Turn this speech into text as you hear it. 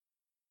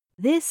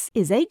This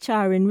is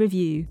HR in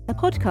Review, a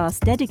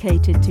podcast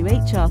dedicated to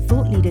HR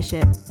thought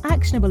leadership,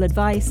 actionable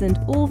advice, and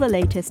all the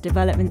latest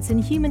developments in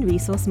human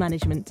resource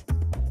management.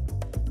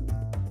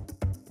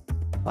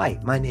 Hi,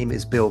 my name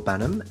is Bill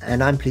Banham,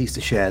 and I'm pleased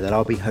to share that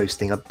I'll be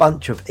hosting a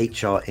bunch of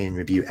HR in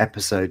Review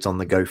episodes on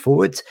the go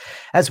forward,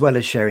 as well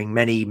as sharing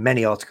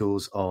many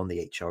articles on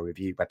the HR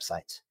Review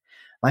website.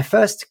 My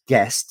first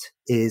guest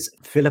is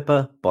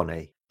Philippa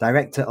Bonay,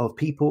 Director of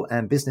People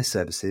and Business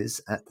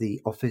Services at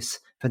the Office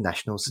for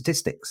National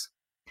Statistics.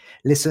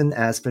 Listen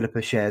as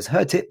Philippa shares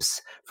her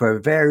tips for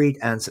a varied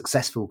and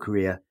successful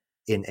career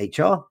in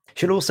HR.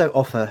 She'll also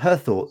offer her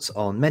thoughts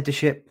on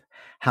mentorship,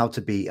 how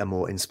to be a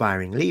more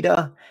inspiring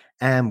leader,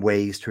 and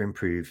ways to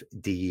improve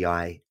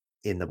DEI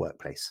in the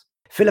workplace.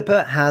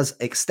 Philippa has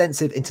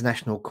extensive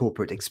international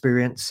corporate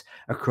experience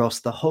across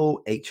the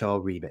whole HR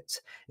remit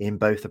in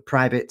both the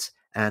private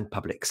and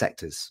public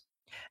sectors.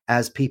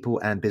 As People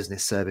and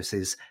Business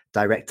Services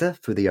Director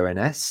for the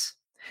ONS,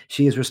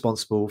 she is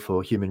responsible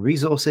for human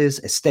resources,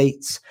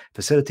 estates,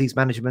 facilities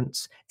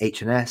management,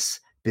 H&S,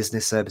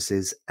 business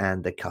services,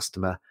 and the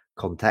customer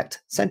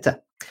contact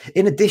centre.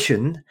 In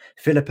addition,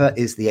 Philippa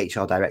is the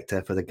HR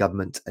Director for the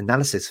Government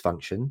Analysis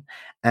Function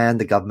and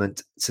the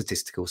Government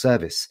Statistical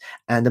Service,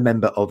 and a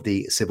member of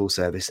the Civil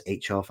Service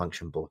HR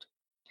Function Board.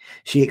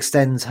 She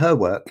extends her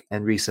work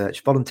and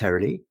research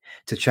voluntarily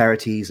to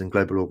charities and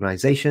global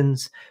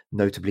organisations,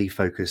 notably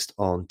focused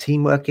on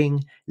team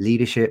working,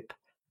 leadership,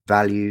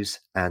 values,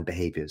 and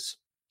behaviours.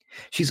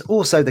 She's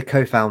also the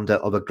co-founder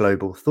of a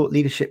global thought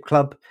leadership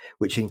club,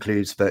 which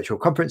includes virtual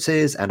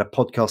conferences and a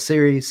podcast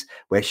series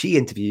where she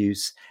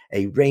interviews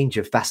a range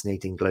of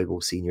fascinating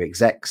global senior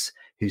execs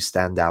who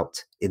stand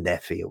out in their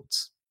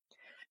fields.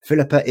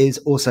 Philippa is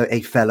also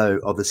a fellow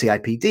of the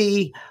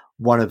CIPD,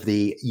 one of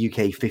the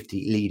UK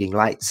 50 leading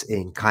lights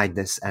in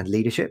kindness and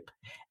leadership,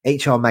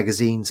 HR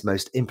Magazine's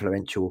most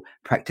influential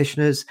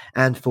practitioners,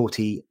 and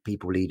 40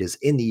 people leaders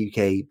in the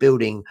UK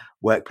building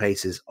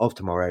workplaces of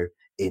tomorrow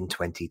in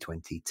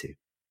 2022.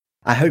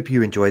 I hope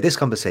you enjoy this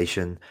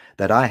conversation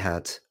that I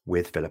had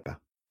with Philippa.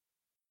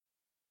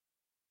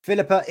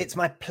 Philippa, it's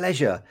my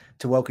pleasure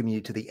to welcome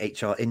you to the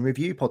HR in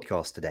Review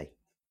podcast today.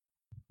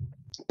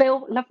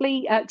 Bill,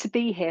 lovely to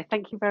be here.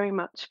 Thank you very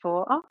much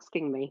for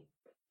asking me.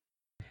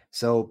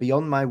 So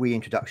beyond my wee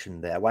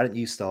introduction there, why don't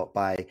you start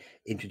by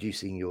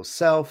introducing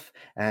yourself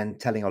and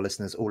telling our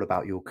listeners all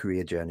about your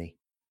career journey?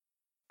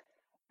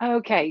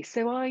 Okay,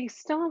 so my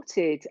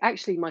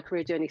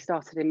career journey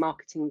started in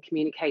marketing and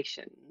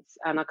communications,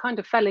 and I kind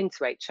of fell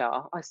into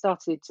HR. I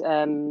started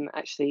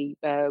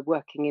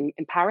working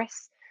in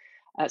Paris.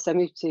 So I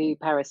moved to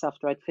Paris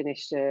after I'd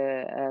finished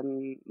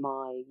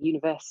my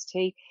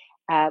university,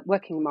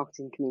 working in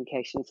marketing and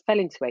communications, fell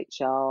into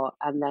HR,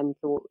 and then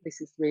thought this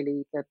is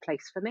really the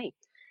place for me.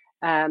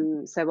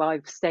 So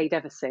I've stayed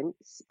ever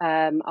since.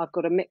 I've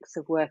got a mix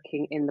of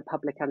working in the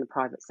public and the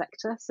private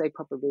sector, so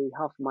probably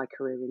half of my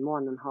career in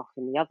one and half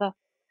in the other.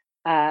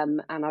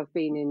 And I've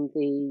been in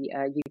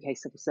the UK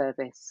civil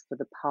service for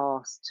the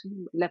past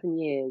 11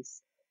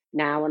 years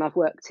now, and I've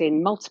worked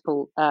in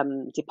multiple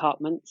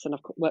departments, and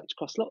I've worked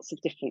across lots of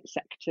different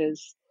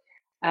sectors.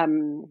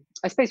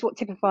 I suppose what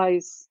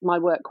typifies my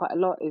work quite a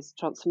lot is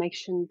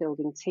transformation,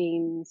 building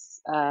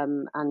teams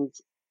and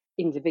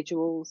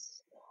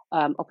individuals.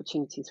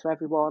 Opportunities for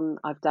everyone.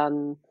 I've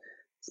done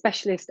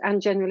specialist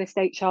and generalist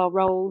HR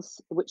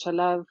roles, which I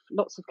love,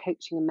 lots of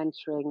coaching and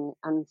mentoring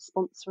and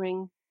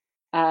sponsoring.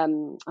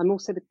 I'm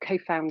also the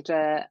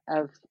co-founder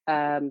of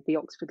the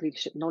Oxford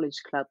Leadership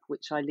Knowledge Club,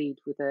 which I lead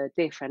with a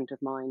dear friend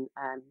of mine,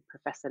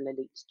 Professor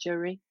Lilith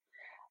Jury.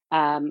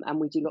 And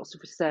we do lots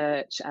of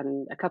research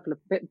and a couple of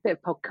bit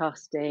of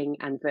podcasting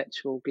and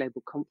virtual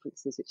global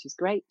conferences, which is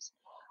great.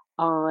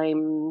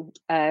 I'm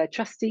a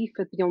trustee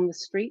for Beyond the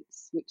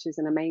Streets, which is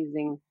an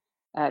amazing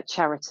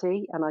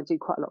charity, and I do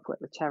quite a lot of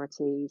work with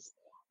charities.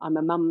 I'm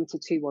a mum to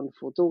two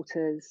wonderful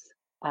daughters.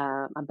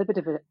 I'm a bit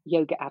of a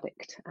yoga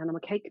addict, and I'm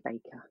a cake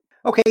baker.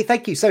 Okay,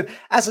 thank you. So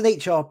as an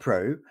HR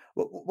pro,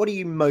 what are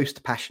you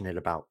most passionate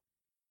about?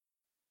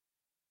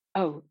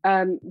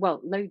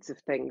 Well, loads of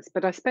things,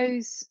 but I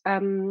suppose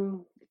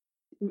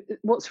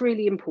what's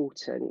really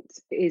important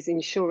is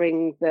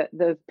ensuring that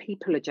the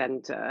people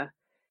agenda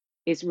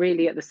is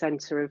really at the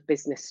centre of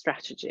business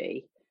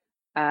strategy,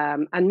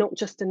 and not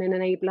just an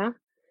enabler.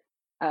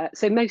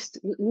 So most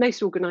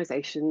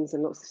organisations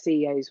and lots of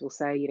CEOs will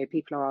say,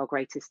 people are our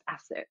greatest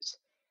asset.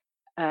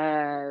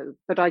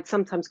 But I'd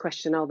sometimes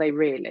question, are they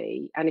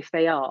really? And if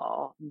they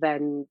are,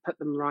 then put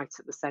them right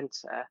at the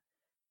centre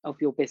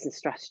of your business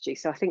strategy.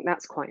 So I think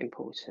that's quite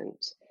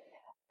important.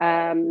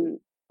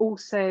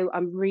 Also,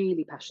 I'm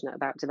really passionate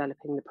about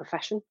developing the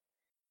profession.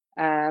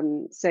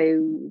 So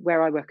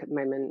where I work at the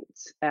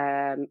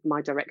moment,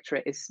 my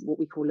directorate is what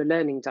we call a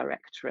learning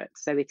directorate.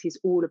 So it is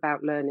all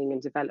about learning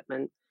and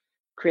development,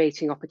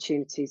 creating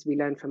opportunities. We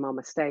learn from our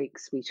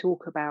mistakes, we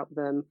talk about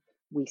them,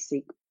 we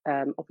seek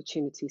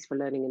opportunities for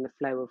learning in the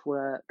flow of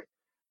work,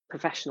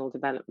 professional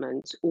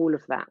development, all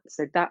of that.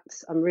 So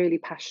I'm really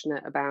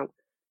passionate about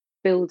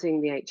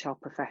building the HR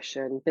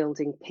profession,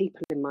 building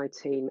people in my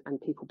team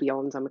and people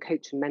beyond. I'm a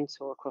coach and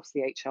mentor across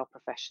the HR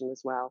profession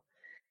as well,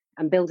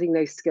 and building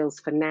those skills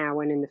for now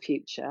and in the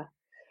future.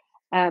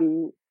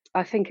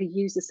 I think a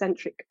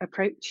user-centric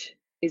approach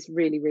is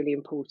really, really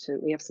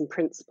important. We have some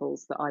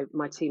principles that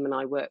my team and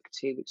I work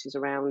to, which is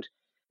around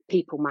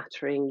people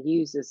mattering,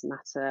 users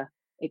matter,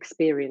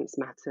 experience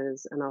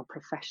matters, and our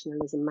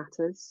professionalism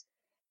matters.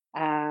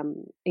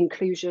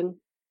 Inclusion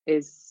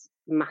is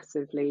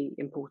massively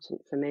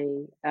important for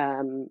me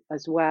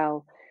as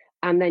well.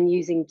 And then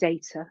using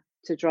data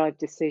to drive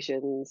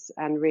decisions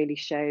and really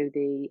show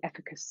the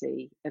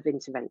efficacy of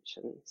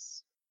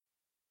interventions.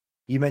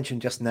 You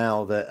mentioned just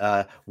now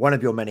that one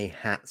of your many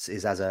hats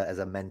is as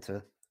a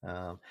mentor.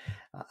 Um,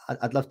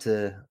 I'd love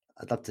to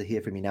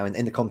hear from you now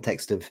in the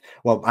context of,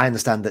 well, I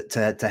understand that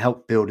to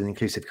help build an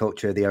inclusive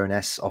culture, the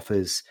ONS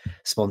offers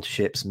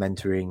sponsorships,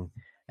 mentoring,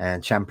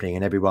 and championing,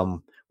 and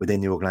everyone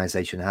within the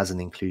organization has an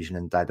inclusion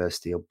and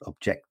diversity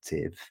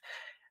objective.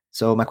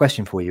 So my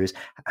question for you is,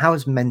 how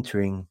has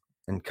mentoring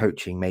and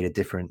coaching made a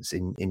difference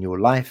in your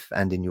life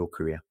and in your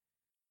career?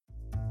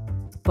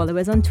 Follow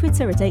us on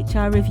Twitter at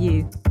HR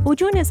Review or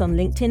join us on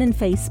LinkedIn and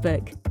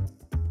Facebook.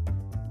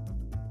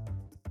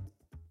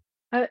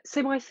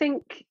 So I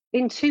think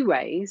in two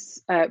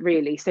ways,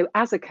 really. So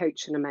as a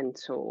coach and a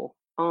mentor,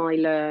 I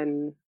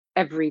learn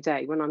every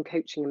day when I'm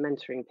coaching and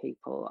mentoring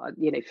people.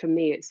 For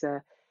me, it's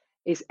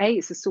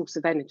a source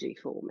of energy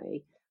for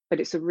me, but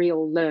it's a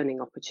real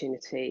learning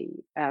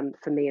opportunity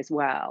for me as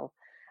well.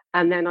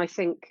 And then I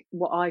think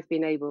what I've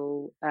been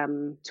able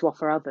to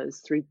offer others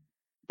through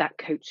that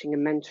coaching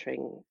and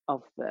mentoring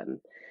of them.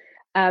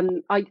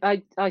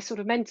 I sort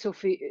of mentor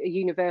for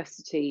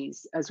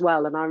universities as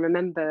well, and I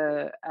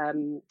remember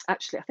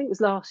actually, I think it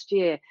was last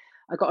year,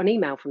 I got an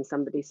email from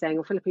somebody saying,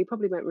 "Well, Philippa, you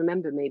probably won't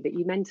remember me, but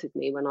you mentored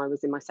me when I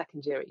was in my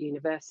second year at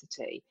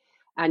university,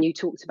 and you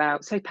talked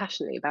about so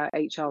passionately about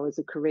HR as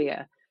a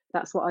career.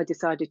 That's what I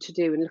decided to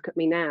do, and look at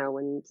me now."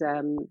 And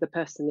the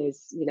person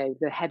is,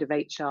 the head of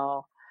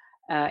HR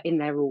in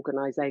their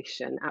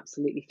organisation,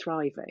 absolutely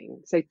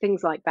thriving. So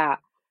things like that,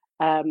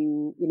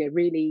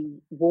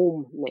 really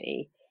warm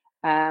me.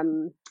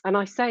 And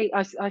I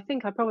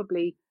think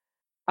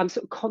I'm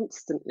sort of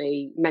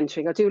constantly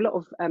mentoring. I do a lot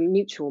of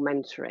mutual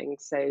mentoring,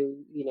 so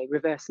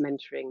reverse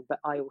mentoring, but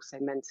I also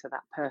mentor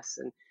that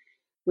person,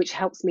 which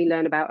helps me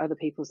learn about other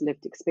people's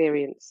lived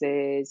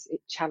experiences.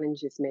 It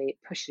challenges me,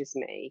 it pushes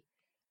me,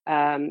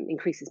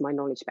 increases my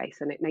knowledge base,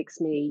 and it makes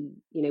me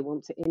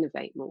want to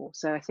innovate more.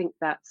 So I think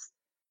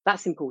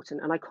that's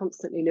important, and I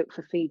constantly look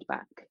for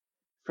feedback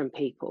from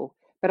people.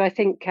 But I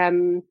think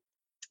I've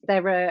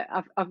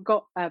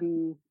got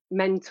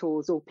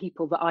mentors or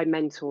people that I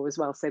mentor as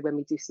well. So when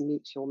we do some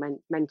mutual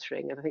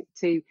mentoring, and I think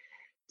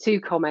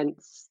two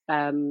comments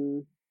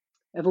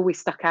have always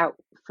stuck out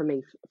for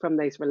me from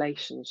those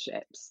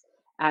relationships.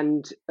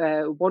 And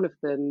one of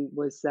them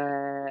was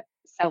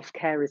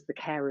self-care is the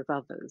care of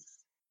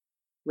others,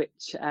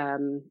 which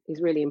is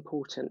really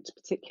important,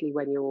 particularly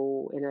when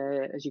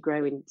as you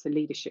grow into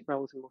leadership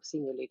roles and more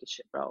senior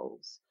leadership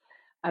roles.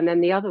 And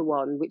then the other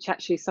one, which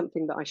actually is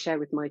something that I share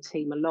with my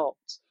team a lot.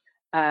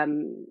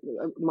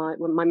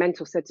 My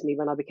mentor said to me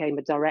when I became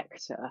a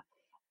director,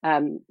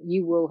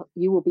 you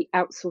will be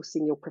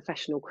outsourcing your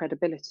professional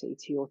credibility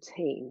to your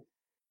team.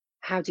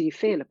 How do you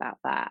feel about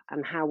that?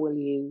 And how will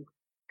you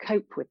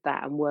cope with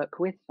that and work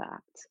with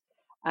that?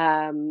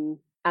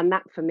 And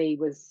that for me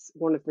was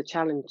one of the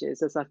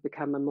challenges as I've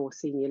become a more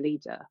senior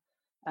leader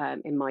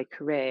in my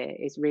career,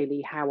 is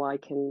really how I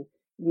can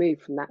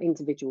move from that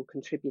individual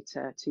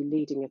contributor to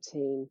leading a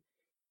team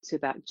to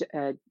that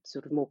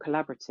sort of more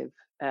collaborative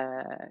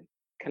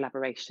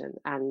collaboration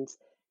and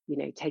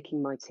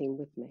taking my team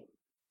with me.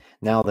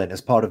 Now then,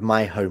 as part of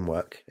my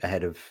homework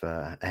ahead of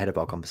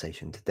our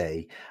conversation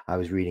today, I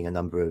was reading a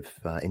number of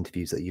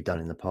interviews that you've done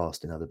in the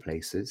past in other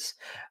places,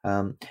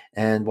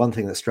 and one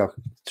thing that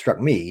struck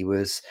me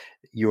was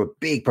you're a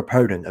big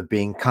proponent of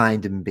being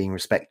kind and being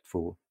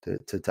respectful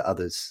to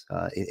others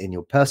in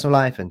your personal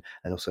life and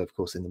also, of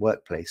course, in the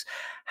workplace.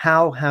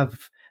 How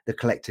have the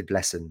collective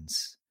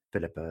lessons,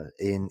 Philippa,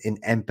 in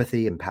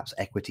empathy and perhaps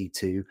equity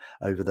too,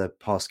 over the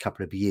past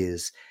couple of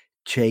years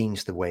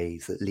change the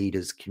ways that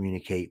leaders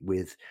communicate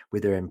with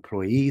their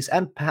employees,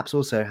 and perhaps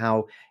also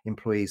how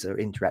employees are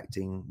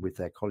interacting with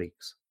their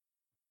colleagues?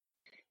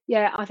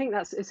 Yeah, I think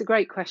it's a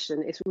great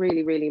question. It's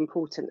really, really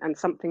important, and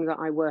something that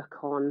I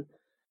work on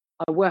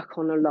a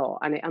lot,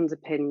 and it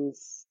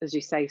underpins, as you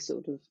say,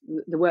 sort of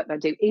the work that I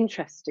do.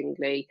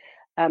 Interestingly,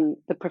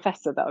 the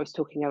professor that I was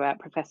talking about,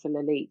 Professor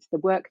Lalit, the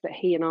work that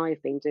he and I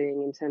have been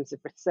doing in terms of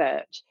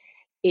research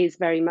is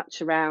very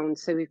much around.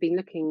 So we've been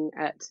looking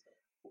at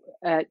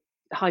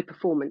high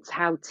performance,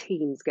 how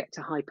teams get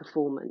to high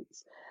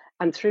performance.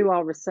 And through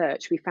our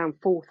research, we found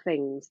 4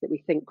 things that we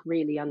think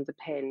really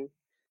underpin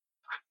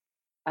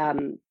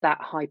that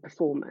high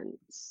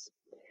performance,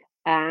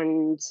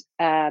 and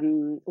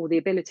or the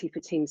ability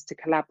for teams to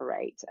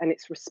collaborate. And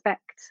it's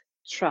respect,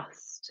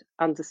 trust,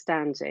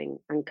 understanding,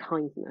 and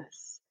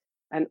kindness.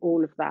 And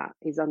all of that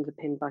is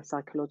underpinned by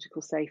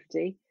psychological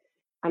safety.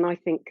 And I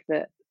think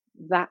that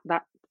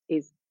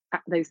is,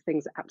 those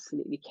things are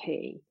absolutely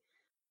key.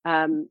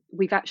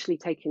 We've actually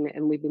taken it,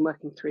 and we've been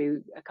working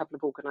through a couple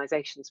of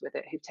organisations with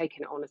it who've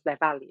taken it on as their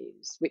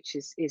values, which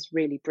is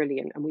really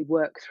brilliant. And we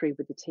work through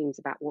with the teams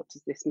about what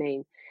does this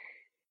mean.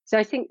 So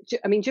I think,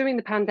 during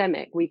the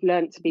pandemic, we've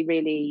learned to be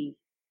really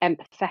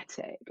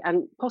empathetic,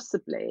 and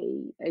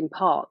possibly in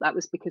part that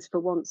was because for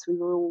once we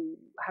were all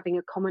having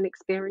a common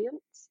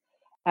experience.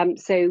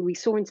 So we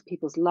saw into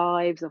people's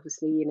lives,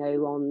 obviously,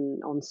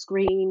 on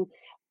screen,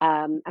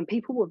 and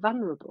people were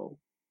vulnerable,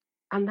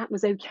 and that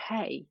was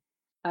okay,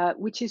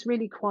 which is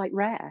really quite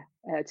rare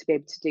to be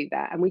able to do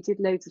that. And we did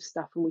loads of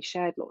stuff, and we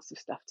shared lots of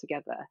stuff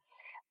together.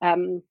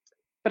 Um,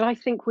 but I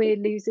think we're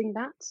losing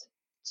that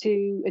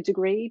to a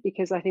degree,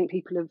 because I think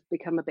people have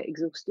become a bit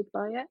exhausted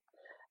by it.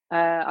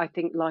 I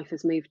think life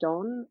has moved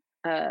on.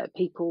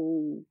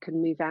 People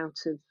can move out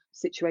of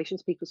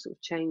situations. People sort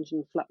of change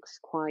and flux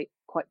quite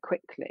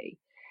quickly.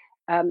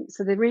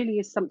 So there really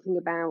is something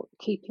about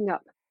keeping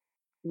up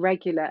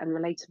regular and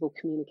relatable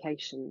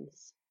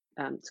communications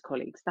to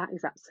colleagues. That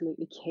is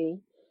absolutely key.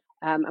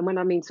 And when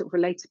I mean sort of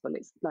relatable,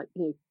 it's like,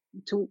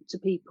 talk to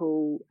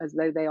people as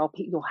though they are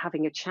people, you're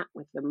having a chat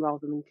with them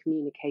rather than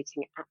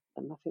communicating at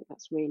them. I think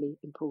that's really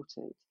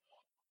important.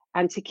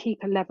 And to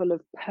keep a level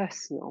of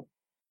personal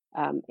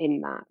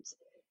in that.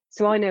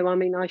 So I know,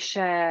 I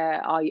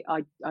share,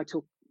 I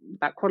talk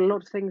about quite a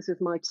lot of things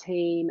with my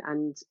team,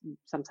 and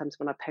sometimes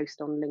when I post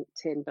on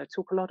LinkedIn, but I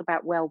talk a lot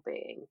about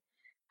well-being.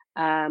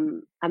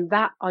 And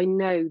that, I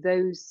know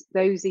those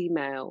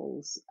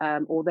emails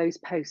or those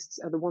posts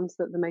are the ones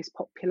that are the most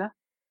popular,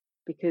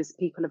 because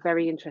people are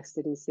very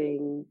interested in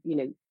seeing,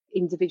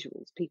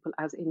 individuals, people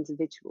as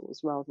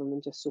individuals, rather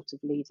than just sort of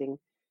leading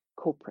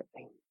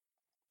corporately.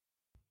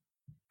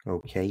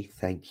 Okay,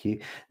 thank you.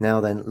 Now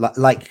then,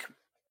 like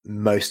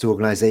most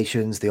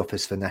organizations, the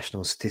Office for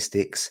National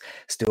Statistics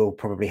still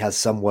probably has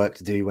some work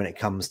to do when it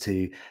comes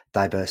to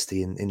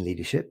diversity in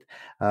leadership.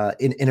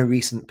 In a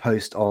recent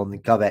post on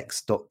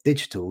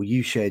govx.digital,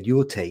 you shared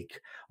your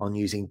take on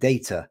using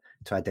data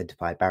to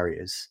identify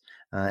barriers.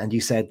 And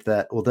you said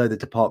that although the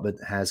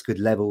department has good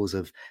levels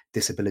of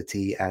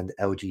disability and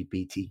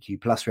LGBTQ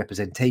plus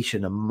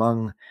representation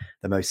among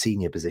the most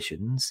senior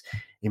positions,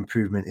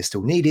 improvement is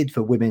still needed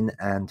for women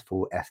and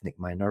for ethnic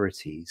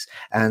minorities.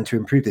 And to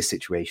improve this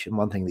situation,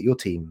 one thing that your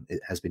team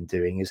has been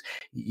doing is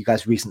you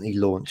guys recently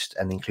launched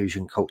an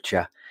inclusion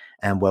culture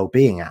and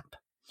wellbeing app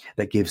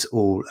that gives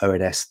all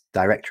ONS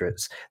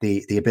directorates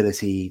the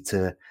ability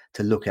to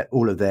look at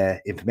all of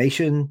their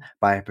information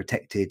by a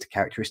protected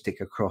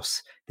characteristic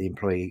across the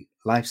employee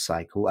life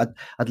cycle.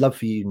 I'd love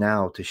for you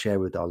now to share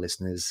with our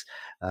listeners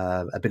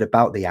a bit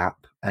about the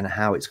app and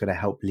how it's going to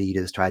help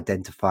leaders to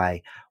identify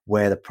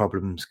where the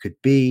problems could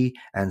be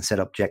and set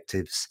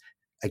objectives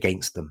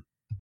against them.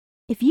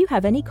 If you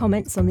have any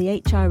comments on the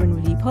HR in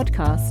Review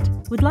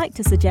podcast, would like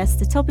to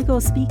suggest a topic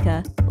or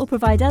speaker, or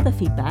provide other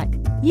feedback,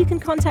 you can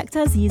contact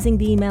us using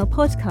the email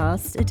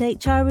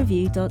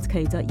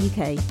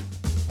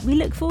podcast@hrreview.co.uk. We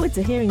look forward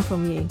to hearing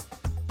from you.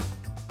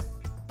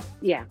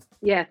 Yeah,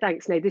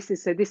 thanks. No, this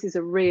is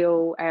a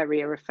real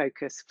area of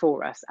focus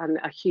for us, and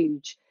a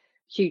huge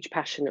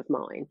passion of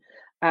mine.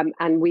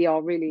 And we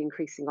are really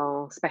increasing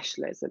our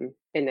specialism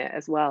in it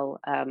as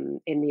well,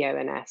 in the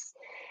ONS.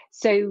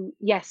 So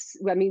yes,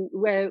 where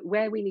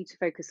we need to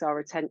focus our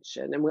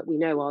attention, and what we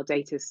know our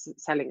data is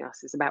telling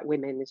us, is about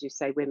women, as you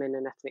say, women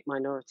and ethnic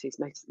minorities,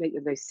 most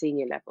of those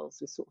senior levels.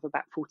 We're sort of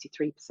about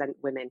 43%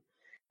 women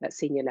at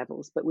senior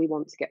levels, but we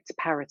want to get to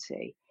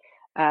parity.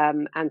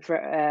 And for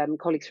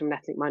colleagues from an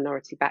ethnic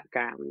minority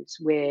background,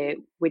 we're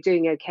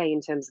doing okay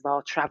in terms of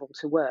our travel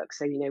to work.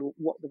 So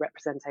what the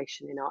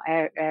representation in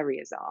our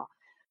areas are,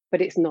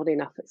 but it's not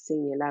enough at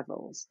senior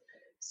levels.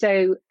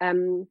 So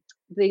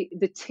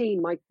the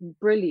team, my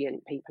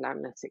brilliant people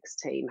analytics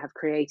team, have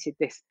created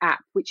this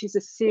app, which is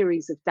a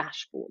series of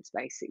dashboards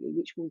basically,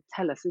 which will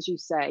tell us, as you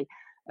say,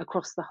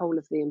 across the whole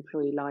of the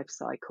employee life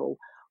cycle,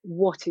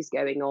 what is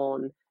going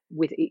on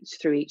with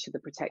through each of the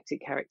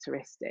protected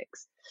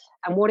characteristics.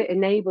 And what it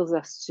enables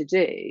us to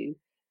do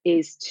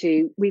is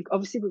we've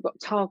got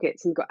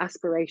targets and we've got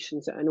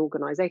aspirations at an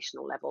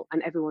organizational level,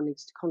 and everyone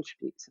needs to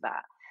contribute to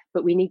that.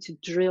 But we need to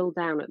drill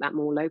down at that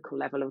more local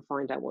level and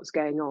find out what's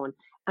going on.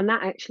 And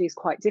that actually is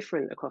quite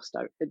different across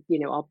our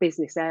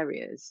business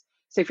areas.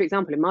 So, for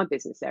example, in my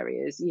business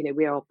areas,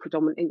 we are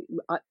predominantly,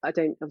 I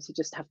don't obviously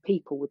just have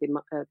people within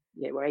my,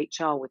 or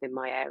HR within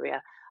my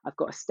area. I've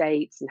got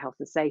estates and health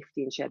and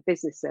safety and shared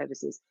business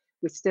services.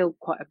 We're still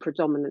quite a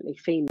predominantly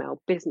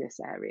female business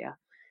area.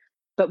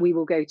 But we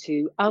will go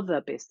to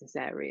other business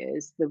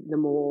areas, the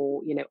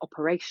more,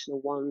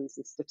 operational ones,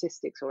 and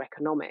statistics or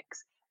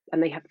economics,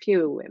 and they have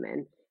fewer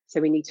women.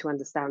 So we need to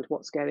understand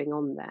what's going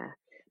on there.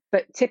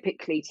 But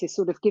typically, to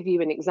sort of give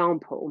you an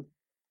example,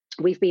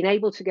 we've been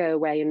able to go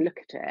away and look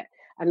at it,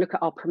 and look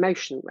at our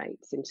promotion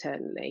rates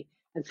internally,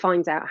 and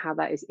find out how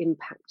that is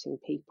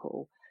impacting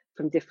people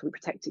from different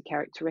protected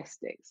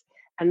characteristics.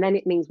 And then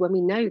it means when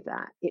we know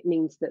that, it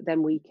means that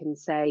then we can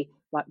say,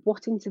 right,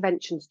 what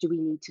interventions do we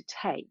need to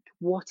take?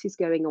 What is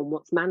going on?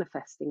 What's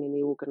manifesting in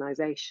the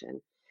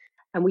organisation?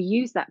 And we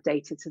use that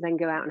data to then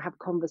go out and have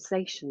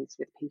conversations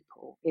with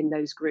people in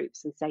those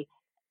groups and say,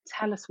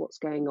 tell us what's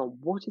going on.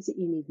 What is it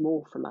you need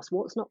more from us?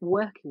 What's not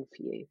working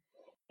for you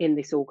in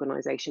this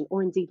organisation?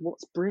 Or indeed,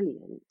 what's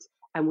brilliant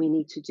and we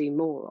need to do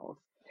more of?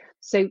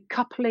 So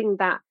coupling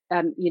that,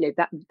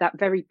 that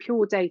very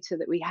pure data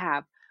that we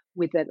have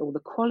with all the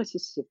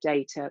qualitative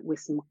data with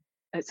some,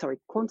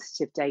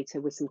 quantitative data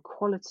with some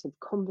qualitative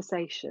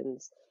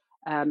conversations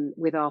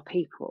with our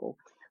people,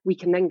 we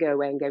can then go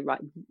away and go,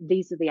 right,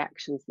 these are the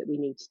actions that we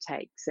need to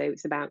take. So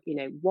it's about,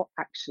 what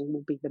action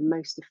will be the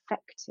most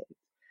effective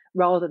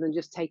rather than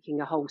just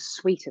taking a whole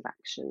suite of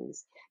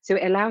actions. So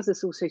it allows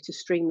us also to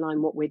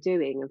streamline what we're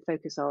doing and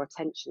focus our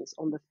attentions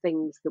on the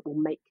things that will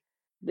make,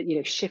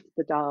 shift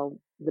the dial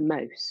the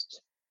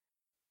most.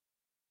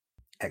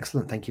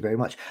 Excellent. Thank you very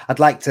much. I'd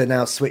like to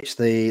now switch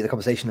the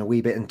conversation a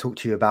wee bit and talk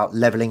to you about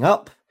levelling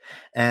up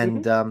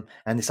and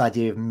this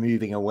idea of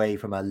moving away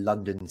from a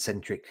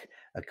London-centric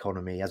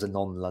economy. As a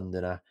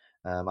non-Londoner,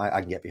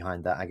 I can get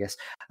behind that, I guess.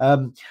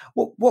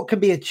 What can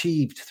be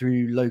achieved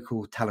through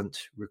local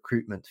talent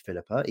recruitment,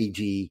 Philippa,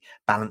 e.g.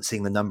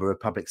 balancing the number of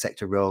public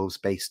sector roles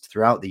based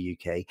throughout the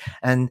UK?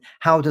 And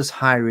how does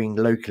hiring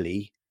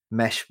locally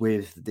mesh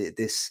with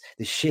this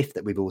shift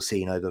that we've all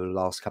seen over the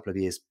last couple of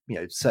years,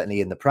 certainly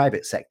in the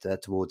private sector,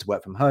 towards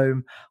work from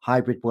home,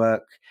 hybrid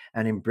work,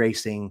 and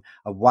embracing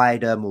a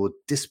wider, more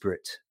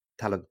disparate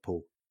talent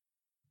pool?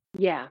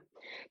 Yeah.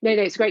 No,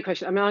 it's a great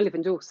question. I mean, I live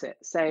in Dorset,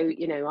 so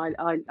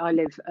I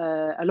live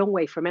a long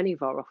way from any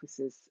of our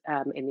offices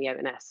in the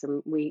ONS,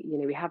 and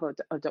we have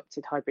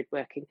adopted hybrid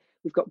working.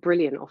 We've got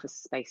brilliant office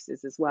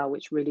spaces as well,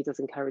 which really does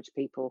encourage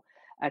people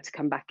to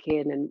come back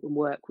in and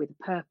work with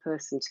a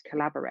purpose and to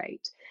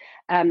collaborate.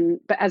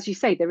 But as you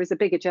say, there is a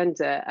big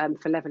agenda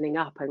for levelling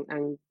up,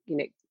 and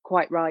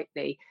quite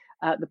rightly,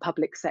 the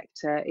public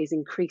sector is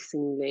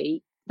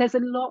increasingly. There's a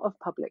lot of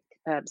public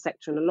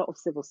sector and a lot of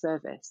civil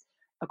service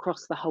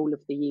across the whole of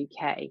the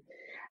UK.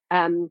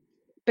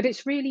 But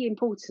it's really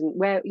important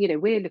where,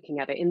 we're looking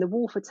at it in the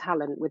war for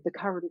talent with the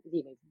current,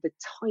 the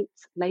tight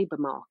labour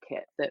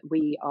market that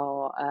we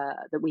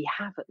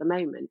have at the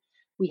moment.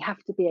 We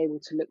have to be able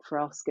to look for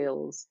our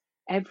skills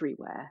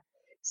everywhere.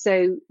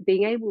 So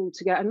being able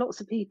to go, and lots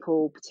of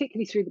people,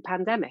 particularly through the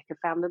pandemic, have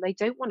found that they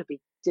don't want to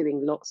be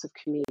doing lots of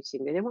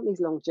commuting. They don't want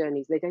these long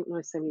journeys. They don't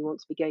necessarily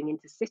want to be going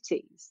into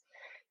cities.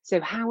 So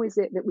how is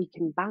it that we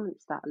can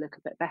balance that a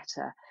little bit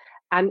better?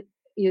 And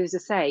as I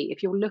say,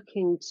 if you're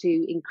looking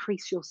to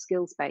increase your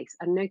skills base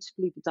and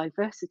notably the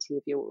diversity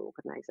of your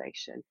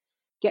organisation,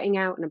 getting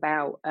out and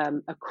about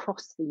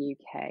across the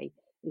UK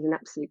is an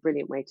absolute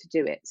brilliant way to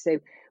do it. So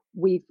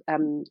we've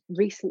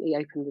recently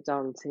opened the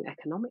Darlington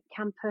Economic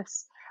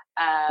Campus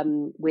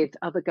with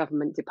other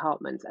government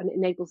departments, and it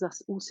enables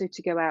us also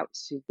to go out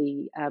to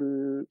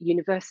the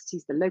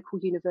universities, the local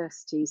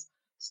universities,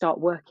 start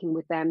working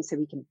with them so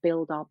we can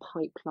build our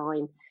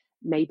pipeline,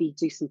 maybe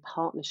do some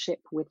partnership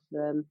with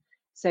them.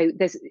 So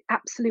there's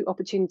absolute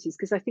opportunities,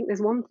 because I think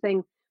there's one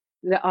thing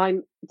that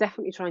I'm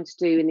definitely trying to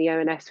do in the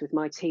ONS with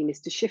my team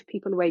is to shift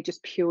people away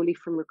just purely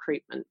from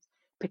recruitment,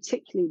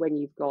 particularly when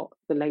you've got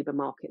the labour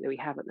market that we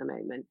have at the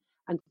moment,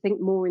 and think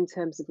more in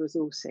terms of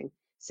resourcing.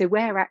 So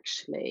where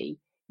actually,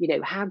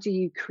 how do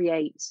you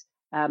create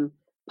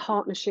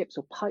partnerships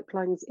or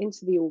pipelines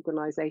into the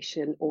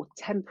organisation, or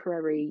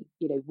temporary,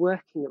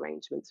 working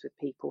arrangements with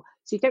people,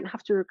 so you don't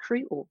have to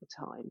recruit all the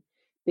time,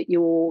 but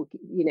you're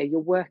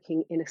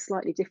working in a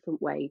slightly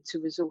different way to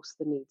resource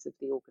the needs of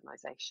the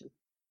organisation.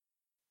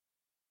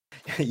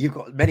 You've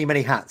got many,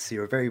 many hats.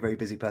 You're a very, very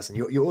busy person.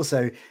 You're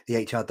also the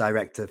HR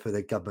director for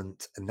the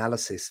government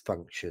analysis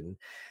function.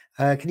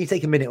 Can you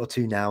take a minute or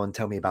two now and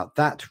tell me about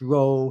that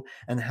role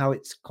and how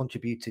it's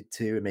contributed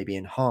to and maybe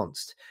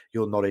enhanced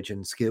your knowledge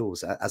and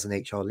skills as an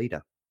HR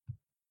leader?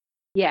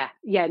 Yeah,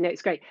 no,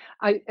 it's great.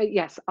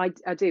 Yes, I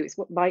do. It's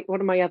one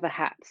of my other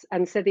hats.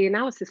 And so the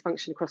analysis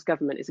function across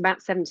government is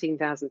about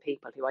 17,000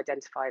 people who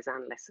identify as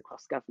analysts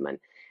across government.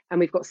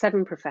 And we've got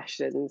 7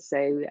 professions.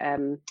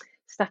 So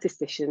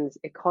statisticians,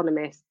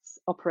 economists,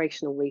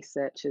 operational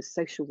researchers,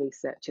 social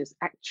researchers,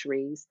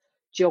 actuaries,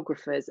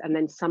 geographers, and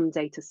then some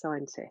data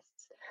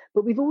scientists.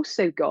 But we've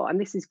also got, and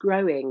this is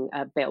growing,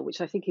 Bill, which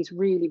I think is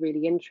really,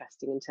 really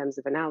interesting in terms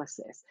of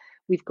analysis.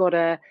 We've got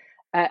a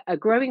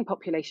growing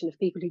population of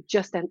people who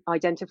just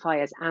identify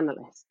as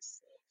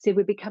analysts. So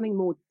we're becoming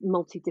more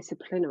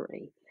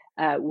multidisciplinary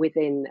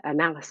within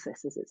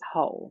analysis as its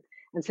whole.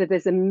 And so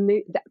there's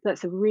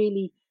that's a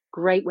really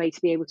great way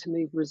to be able to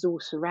move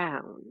resource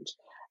around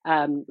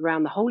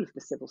the whole of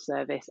the civil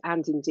service,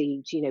 and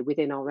indeed,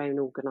 within our own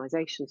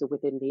organisations or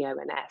within the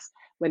ONS,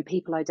 when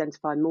people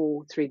identify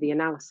more through the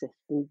analysis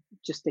than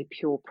just a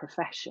pure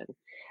profession.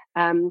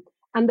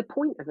 And the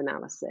point of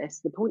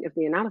analysis, the point of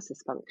the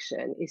analysis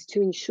function, is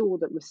to ensure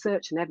that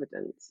research and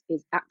evidence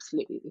is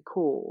absolutely the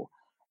core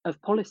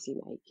of policy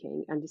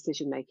making and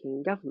decision making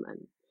in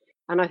government.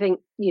 And I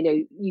think,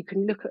 you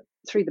can look at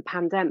through the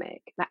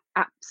pandemic, that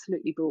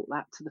absolutely brought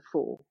that to the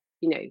fore.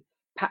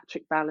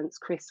 Patrick Balance,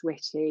 Chris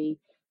Whitty,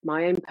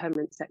 my own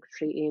permanent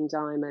secretary, Ian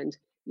Diamond,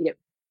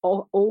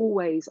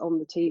 always on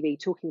the TV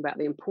talking about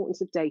the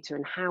importance of data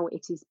and how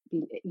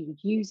you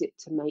use it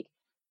to make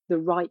the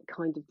right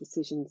kind of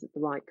decisions at the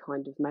right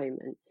kind of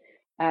moment.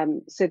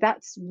 So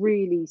that's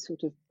really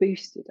sort of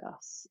boosted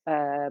us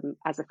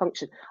as a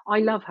function. I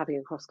love having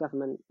a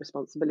cross-government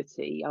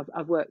responsibility.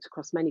 I've worked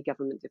across many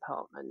government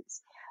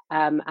departments,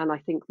 and I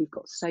think we've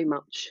got so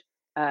much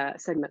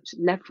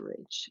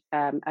leverage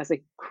as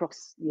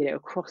across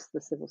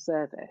the civil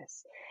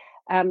service.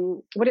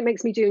 What it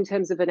makes me do in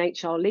terms of an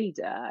HR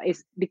leader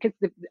is because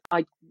the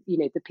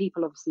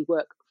people obviously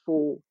work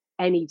for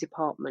any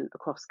department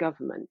across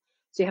government.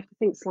 So you have to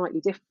think slightly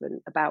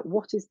different about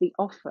what is the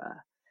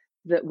offer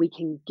that we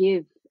can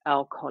give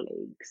our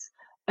colleagues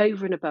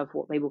over and above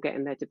what they will get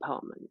in their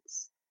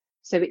departments.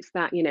 So it's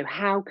that,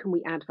 how can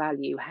we add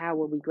value?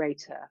 How are we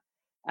greater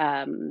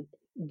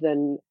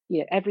than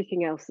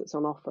everything else that's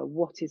on offer?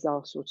 What is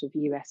our sort of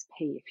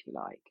USP, if you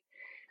like?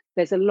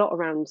 There's a lot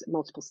around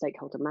multiple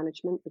stakeholder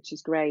management, which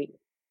is great.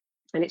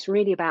 And it's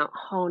really about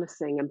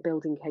harnessing and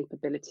building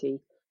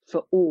capability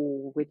for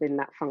all within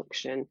that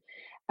function.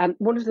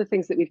 One of the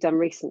things that we've done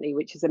recently,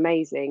 which is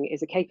amazing,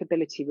 is a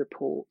capability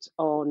report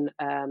on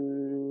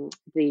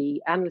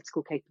the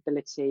analytical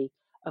capability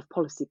of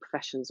policy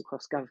professions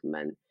across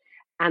government.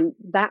 And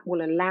that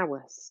will allow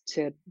us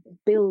to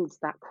build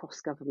that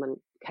cross-government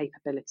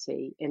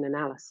capability in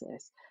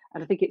analysis.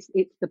 And I think it's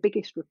the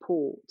biggest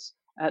report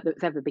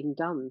that's ever been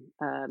done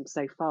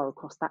so far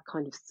across that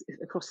kind of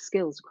across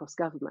skills across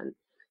government.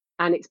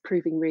 And it's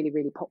proving really,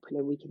 really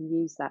popular. We can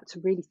use that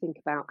to really think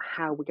about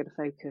how we're going to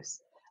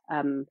focus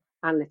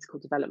analytical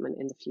development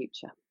in the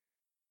future.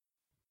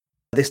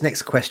 This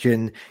next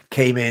question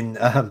came in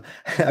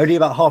only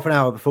about half an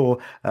hour before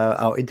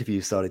our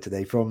interview started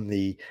today from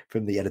the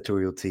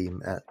editorial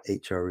team at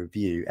HR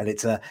Review, and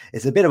it's a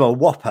bit of a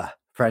whopper,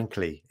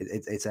 frankly.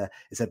 It's a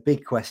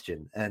big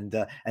question, and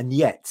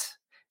yet,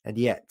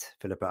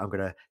 Philippa, I'm going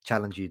to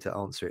challenge you to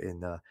answer it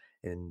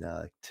in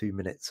 2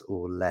 minutes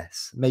or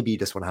less. Maybe you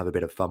just want to have a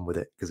bit of fun with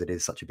it because it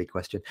is such a big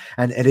question,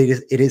 and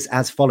it is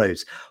as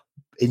follows.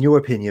 In your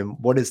opinion,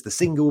 what is the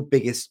single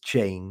biggest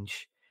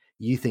change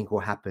you think will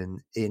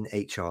happen in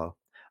HR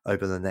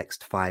over the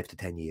next 5 to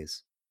 10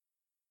 years?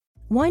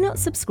 Why not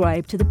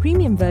subscribe to the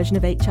premium version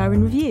of HR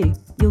in Review?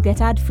 You'll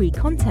get ad-free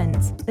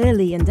content,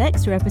 early and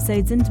extra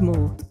episodes and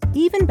more.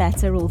 Even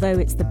better, although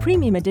it's the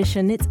premium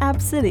edition, it's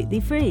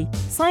absolutely free.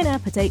 Sign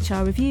up at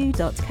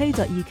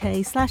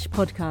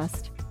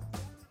hrreview.co.uk/podcast.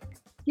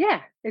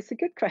 Yeah, it's a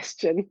good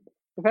question.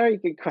 A very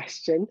good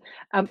question.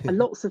 And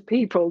lots of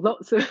people,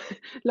 lots of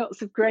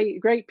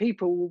great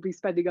people will be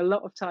spending a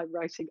lot of time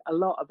writing a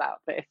lot about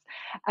this.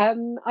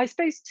 I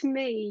suppose to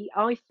me,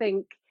 I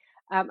think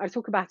I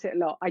talk about it a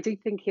lot. I do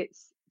think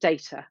it's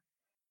data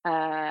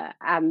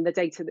and the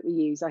data that we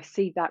use. I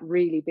see that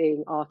really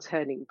being our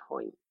turning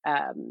point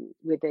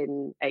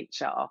within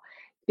HR,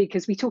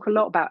 because we talk a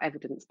lot about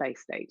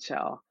evidence-based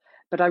HR,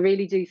 but I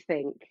really do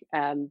think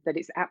that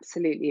it's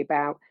absolutely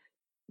about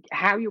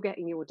how you're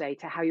getting your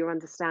data, how you're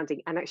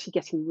understanding and actually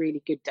getting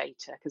really good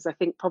data. Because I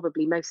think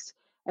probably most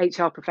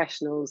HR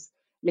professionals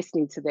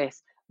listening to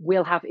this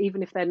will have,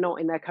 even if they're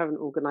not in their current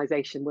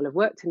organization, will have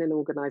worked in an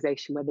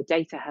organization where the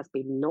data has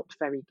been not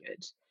very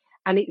good.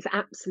 And it's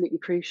absolutely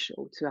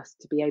crucial to us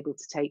to be able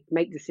to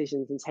make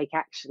decisions and take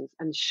actions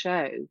and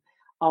show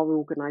our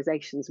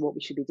organizations what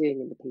we should be doing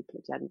in the people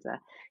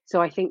agenda.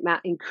 So I think that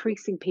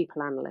increasing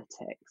people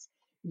analytics,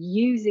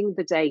 using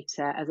the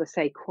data, as I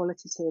say,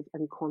 qualitative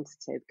and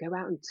quantitative, go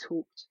out and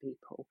talk to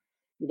people.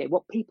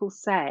 What people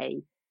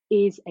say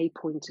is a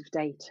point of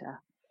data.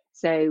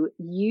 So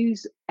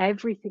use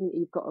everything that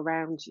you've got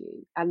around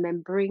you and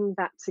then bring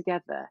that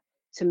together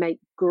to make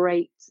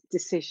great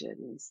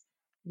decisions.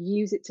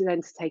 Use it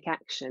to take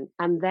action,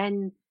 and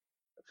then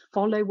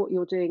follow what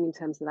you're doing in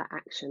terms of that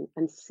action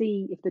and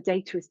see if the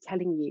data is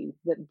telling you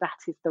that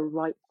is the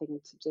right thing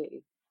to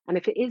do. And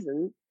if it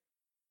isn't,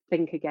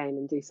 think again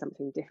and do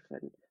something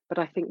different. But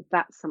I think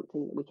that's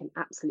something that we can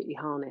absolutely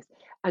harness.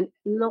 And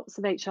lots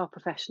of HR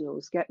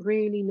professionals get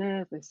really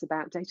nervous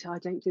about data. I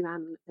don't do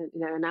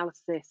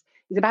analysis.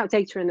 It's about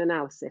data and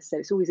analysis. So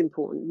it's always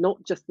important,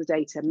 not just the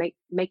data, make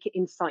it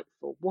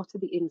insightful. What are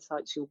the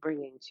insights you're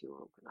bringing to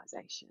your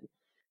organization?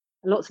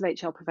 And lots of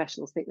HR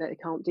professionals think that they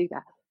can't do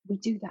that. We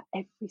do that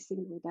every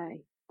single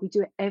day. We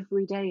do it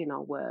every day in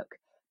our work,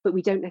 but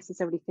we don't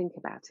necessarily think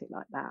about it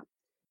like that.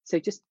 So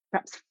just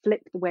perhaps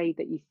flip the way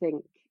that you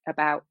think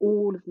about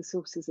all of the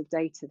sources of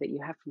data that you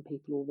have from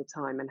people all the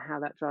time and how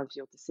that drives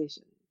your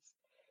decisions,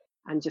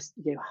 and just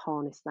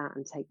harness that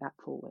and take that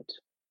forward.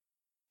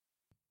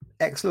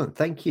 Excellent,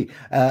 thank you.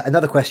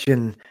 Another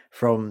question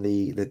from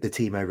the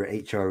team over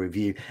at HR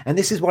Review, and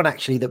this is one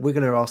actually that we're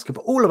going to ask of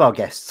all of our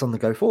guests on the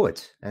go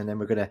forward, and then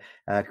we're going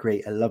to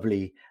create a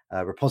lovely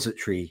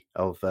repository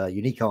of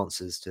unique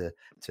answers to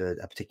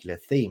a particular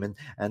theme.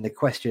 And the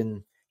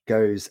question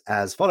goes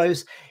as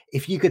follows: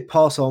 if you could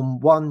pass on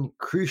one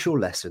crucial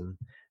lesson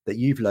that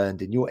you've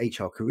learned in your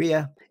HR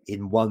career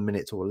in 1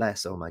 minute or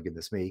less, oh my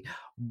goodness me,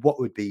 what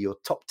would be your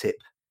top tip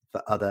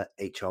for other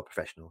HR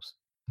professionals?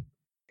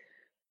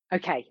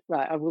 Okay,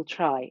 right, I will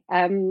try.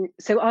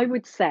 So I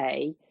would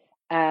say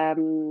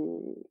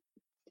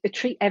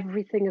treat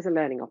everything as a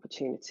learning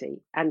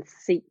opportunity and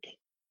seek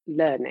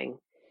learning.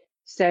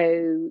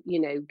 So,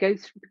 go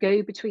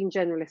between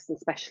generalist and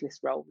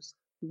specialist roles,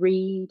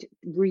 read,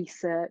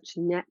 research,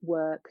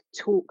 network,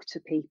 talk to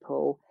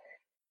people,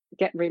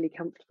 get really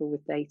comfortable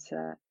with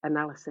data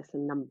analysis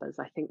and numbers.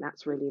 I think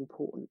that's really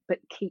important, but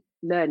keep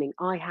learning.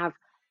 I have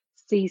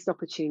seized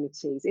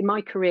opportunities in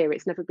my career.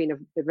 It's never been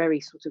a very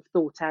sort of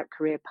thought out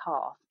career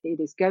path. It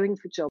is going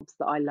for jobs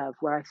that I love,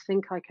 where I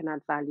think I can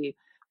add value,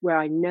 where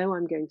I know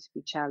I'm going to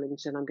be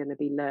challenged and I'm going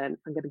to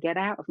I'm going to get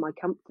out of my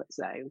comfort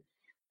zone.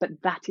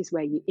 But that is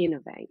where you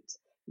innovate.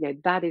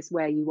 That is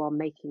where you are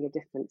making a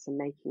difference and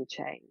making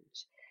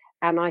change.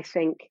 And I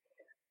think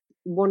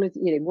one of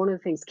the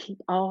things,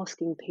 keep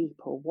asking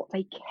people what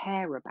they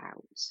care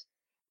about,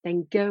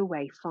 then go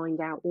away,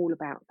 find out all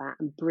about that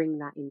and bring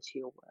that into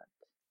your work.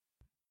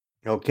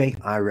 Okay,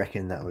 I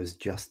reckon that was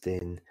just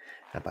in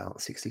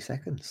about 60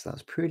 seconds.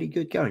 That's pretty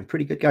good going,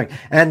 pretty good going.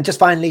 And just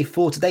finally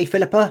for today,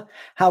 Philippa,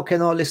 how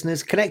can our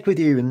listeners connect with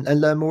you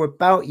and learn more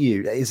about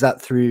you? Is that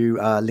through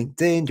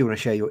LinkedIn? Do you want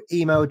to share your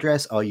email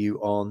address? Are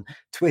you on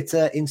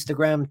Twitter,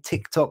 Instagram,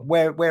 TikTok?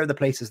 Where are the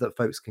places that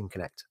folks can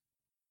connect?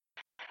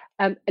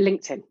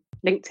 LinkedIn.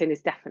 LinkedIn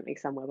is definitely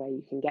somewhere where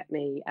you can get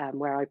me,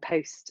 where I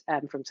post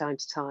from time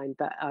to time,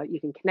 but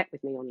you can connect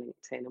with me on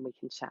LinkedIn and we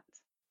can chat.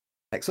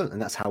 Excellent.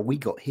 And that's how we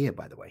got here,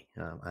 by the way.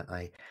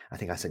 I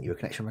think I sent you a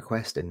connection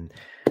request and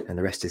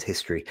the rest is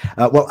history.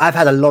 Well, I've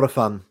had a lot of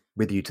fun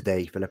with you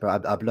today,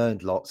 Philippa. I've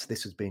learned lots.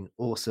 This has been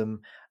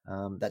awesome.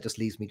 That just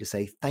leaves me to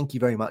say thank you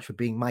very much for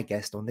being my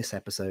guest on this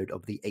episode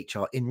of the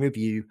HR in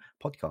Review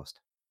podcast.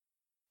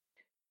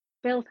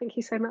 Bill, thank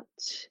you so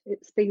much.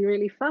 It's been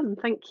really fun.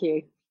 Thank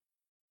you.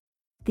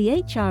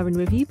 The HR in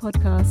Review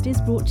podcast is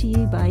brought to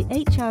you by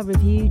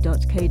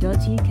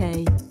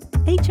hrreview.co.uk.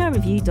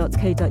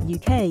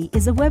 hrreview.co.uk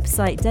is a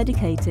website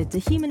dedicated to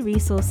human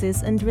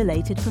resources and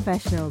related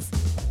professionals.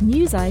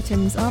 News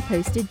items are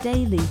posted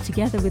daily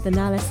together with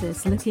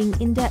analysis looking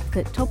in depth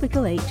at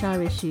topical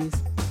HR issues.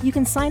 You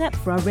can sign up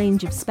for our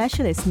range of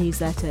specialist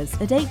newsletters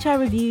at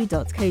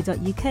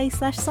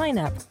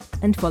hrreview.co.uk/sign-up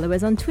and follow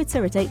us on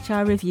Twitter at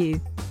hrreview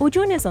or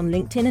join us on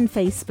LinkedIn and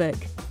Facebook.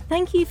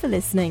 Thank you for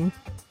listening.